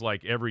just feels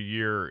like every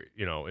year,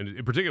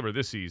 in particular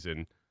this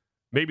season,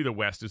 maybe the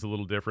West is a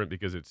little different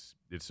because it's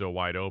so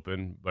wide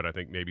open. But I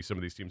think maybe some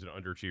of these teams that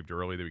underachieved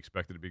early, they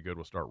expected to be good,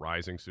 will start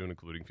rising soon,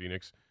 including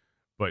Phoenix.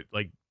 But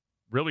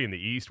really in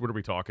the East, what are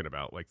we talking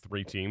about? Like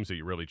 3 teams that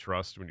you really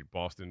trust when you're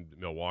Boston,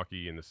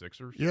 Milwaukee, and the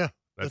Sixers? Yeah.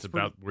 That's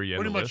about where you end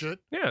pretty the much list.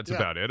 it. Yeah, it's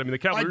about it. I mean, the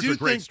Cavaliers are a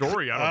great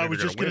story. I was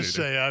just going to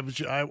say,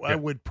 I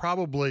would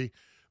probably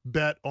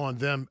bet on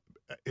them,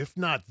 if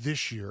not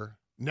this year,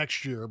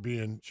 next year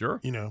being,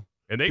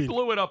 And they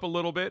blew it up a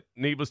little bit,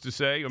 needless to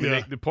say. I mean,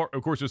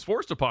 of course, it was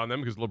forced upon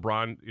them because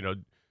LeBron,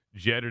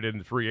 jetted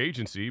in free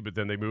agency, but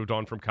then they moved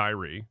on from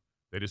Kyrie.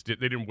 They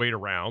didn't wait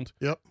around.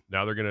 Yep.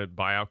 Now they're going to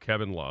buy out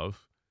Kevin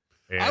Love.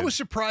 And I was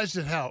surprised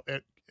at how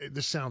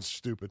this sounds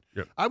stupid.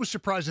 Yep. I was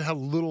surprised at how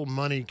little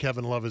money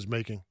Kevin Love is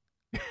making.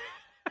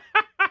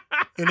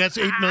 And that's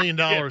 $8 million.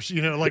 That's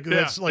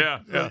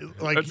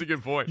that's a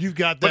good point. You've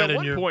got that. But at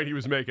one point, he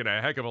was making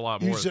a heck of a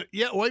lot more.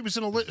 He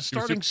was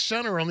starting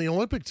center on the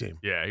Olympic team.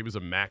 Yeah, he was a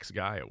max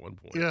guy at one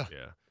point.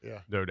 Yeah,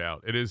 no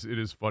doubt. It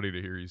is funny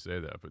to hear you say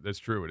that, but that's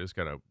true. It is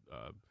kind of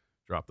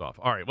dropped off.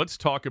 All right, let's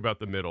talk about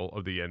the middle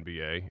of the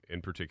NBA,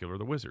 in particular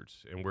the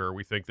Wizards, and where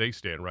we think they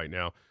stand right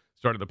now.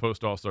 Started the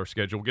post All-Star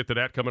schedule. We'll get to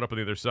that coming up on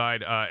the other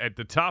side. At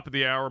the top of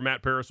the hour,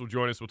 Matt Paras will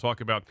join us. We'll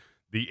talk about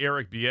the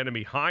Eric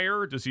Bieniemy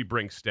hire. Does he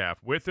bring staff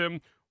with him?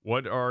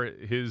 What are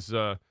his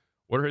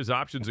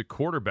options at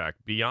quarterback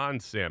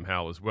beyond Sam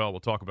Howell as well?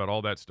 We'll talk about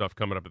all that stuff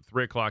coming up at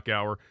 3 o'clock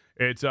hour.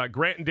 It's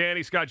Grant and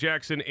Danny, Scott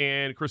Jackson,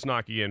 and Chris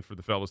Nocky in for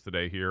the fellas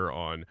today here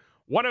on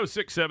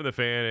 106.7 The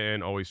Fan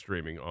and always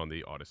streaming on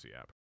the Odyssey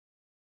app.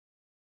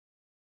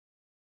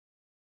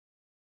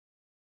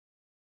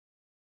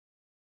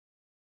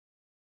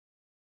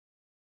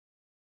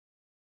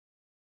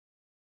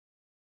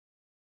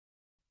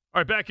 All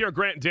right, back here,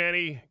 Grant and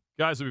Danny.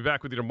 Guys, will be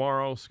back with you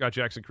tomorrow. Scott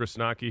Jackson, Chris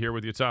Nocky here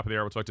with you. Top of the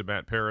hour, we'll talk to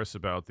Matt Paras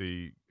about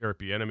the Eric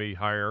Bieniemy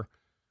hire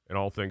and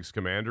all things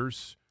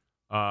Commanders.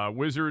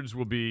 Wizards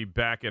will be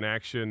back in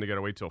action. They got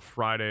to wait till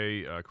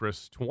Friday.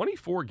 Chris,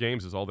 24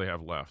 games is all they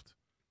have left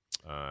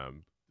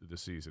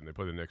this season. They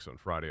play the Knicks on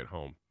Friday at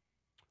home.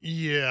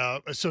 Yeah,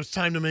 so it's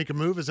time to make a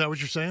move. Is that what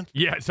you're saying?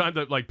 Yeah, it's time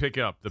to pick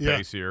up the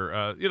pace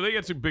here. They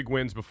had some big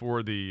wins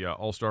before the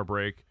All-Star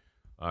break.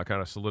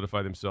 Kind of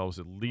solidify themselves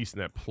at least in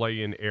that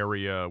play-in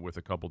area with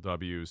a couple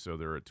W's. So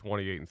they're at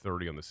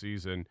 28-30 on the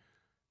season,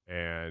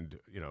 and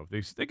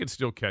they could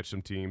still catch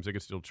some teams. They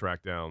could still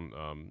track down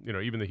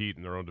even the Heat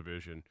in their own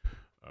division,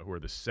 who are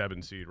the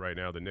 7 seed right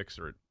now. The Knicks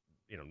are at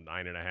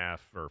 9.5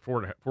 or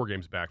 4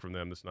 games back from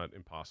them. That's not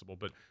impossible.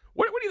 But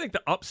what do you think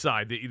the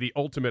upside, the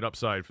ultimate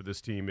upside for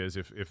this team is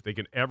if they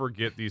can ever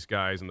get these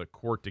guys in the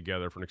court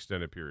together for an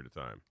extended period of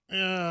time?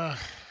 I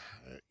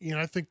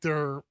think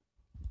they're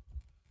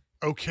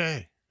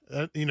okay.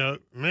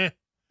 Meh.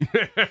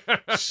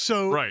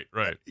 So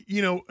right.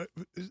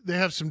 They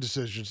have some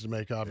decisions to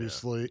make.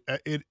 Obviously,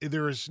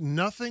 there is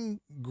nothing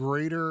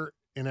greater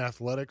in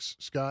athletics,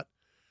 Scott,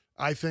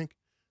 I think,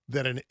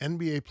 than an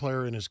NBA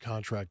player in his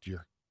contract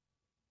year.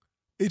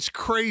 It's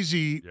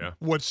crazy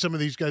what some of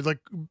these guys, like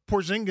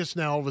Porzingis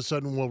now all of a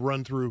sudden will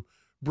run through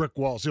brick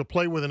walls. He'll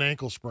play with an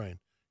ankle sprain,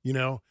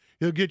 He'll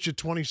get you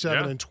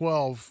 27 and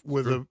 12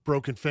 with a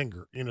broken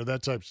finger,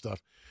 that type of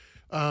stuff.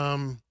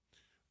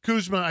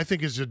 Kuzma, I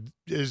think is a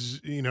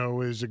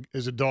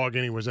dog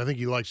anyways. I think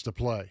he likes to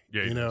play,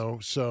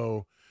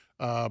 so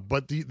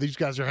but these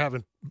guys are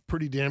having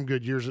pretty damn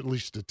good years, at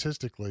least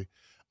statistically.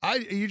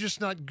 You're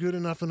just not good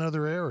enough in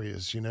other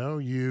areas,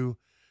 You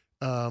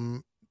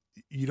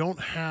don't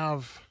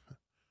have.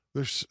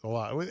 There's a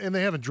lot, and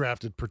they haven't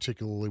drafted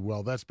particularly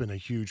well. That's been a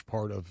huge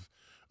part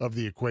of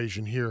the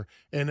equation here.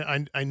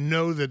 And I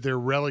know that they're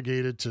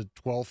relegated to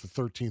 12th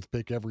or 13th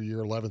pick every year,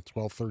 11th,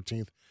 12th,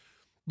 13th.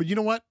 But you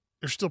know what?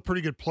 There's still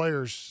pretty good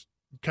players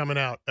coming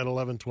out at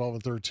 11, 12,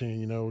 and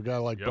 13. A guy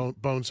like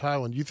Bones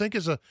Highland. You think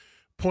as a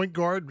point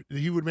guard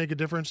he would make a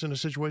difference in a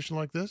situation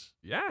like this?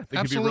 Yeah, I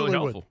think absolutely he'd be really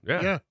helpful.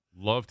 Would. Yeah.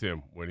 Loved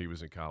him when he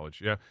was in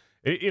college. Yeah.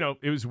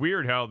 It was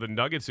weird how the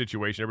Nuggets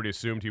situation, everybody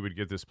assumed he would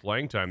get this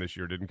playing time this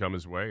year, didn't come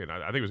his way. And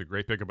I think it was a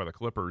great pickup by the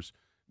Clippers.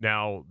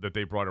 Now that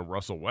they brought in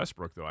Russell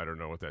Westbrook, though, I don't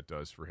know what that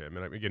does for him.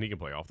 And again, he can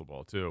play off the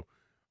ball, too.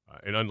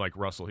 And unlike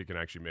Russell, he can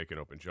actually make an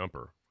open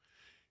jumper.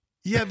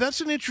 Yeah,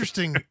 that's an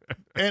interesting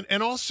 –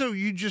 and also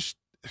you just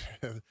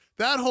 –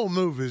 that whole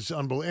move is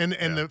unbelievable.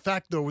 And the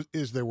fact, though,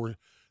 is there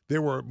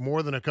were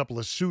more than a couple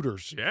of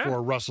suitors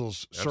for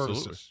Russell's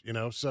services,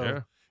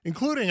 So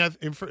including,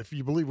 if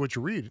you believe what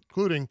you read,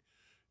 including –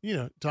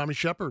 Tommy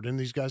Shepard and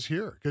these guys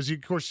here. Because,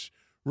 of course,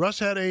 Russ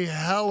had a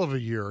hell of a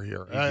year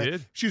here. He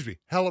did. Excuse me,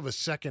 hell of a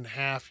second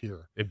half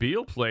here. And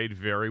Beal played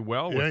very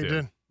well with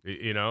him.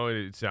 Did.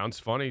 It sounds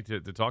funny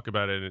to talk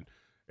about it. And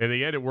in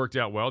the end, it worked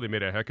out well. They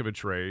made a heck of a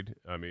trade.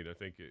 I mean, I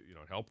think it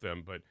helped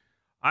them. But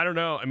I don't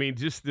know. I mean,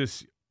 just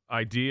this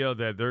idea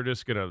that they're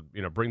just going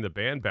to, bring the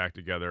band back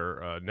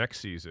together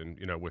next season,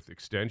 with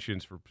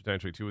extensions for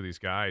potentially 2 of these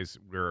guys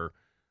where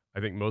 – I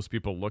think most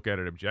people look at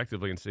it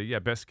objectively and say,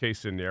 best case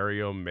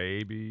scenario,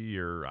 maybe,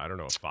 or I don't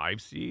know, a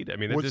 5 seed. I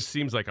mean, it just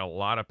seems like a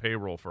lot of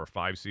payroll for a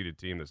 5-seeded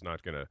team that's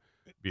not going to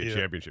be a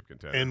championship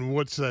contender. And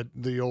what's that?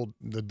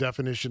 The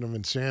definition of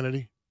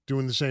insanity?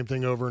 Doing the same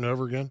thing over and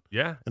over again?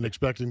 Yeah. And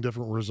expecting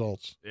different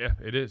results. Yeah,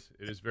 it is.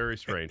 It is very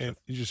strange. And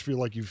you just feel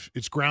like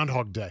it's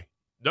Groundhog Day.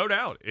 No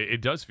doubt.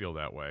 It does feel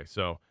that way.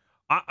 So,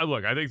 I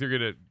think they're going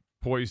to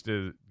poised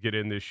to get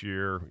in this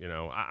year.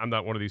 I'm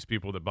not one of these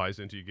people that buys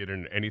into you get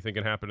in anything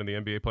can happen in the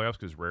NBA playoffs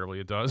because rarely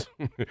it does.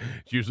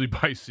 It's usually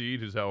by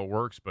seed is how it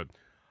works, but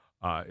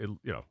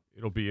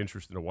it'll be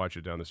interesting to watch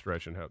it down the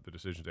stretch and how the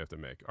decisions they have to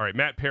make. All right,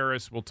 Matt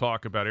Paras, we'll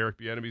talk about Eric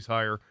Bieniemy's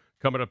hire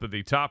coming up at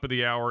the top of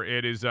the hour.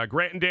 It is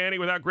Grant and Danny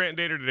without Grant and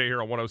Danny today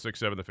here on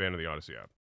 106.7 The Fan of the Odyssey app.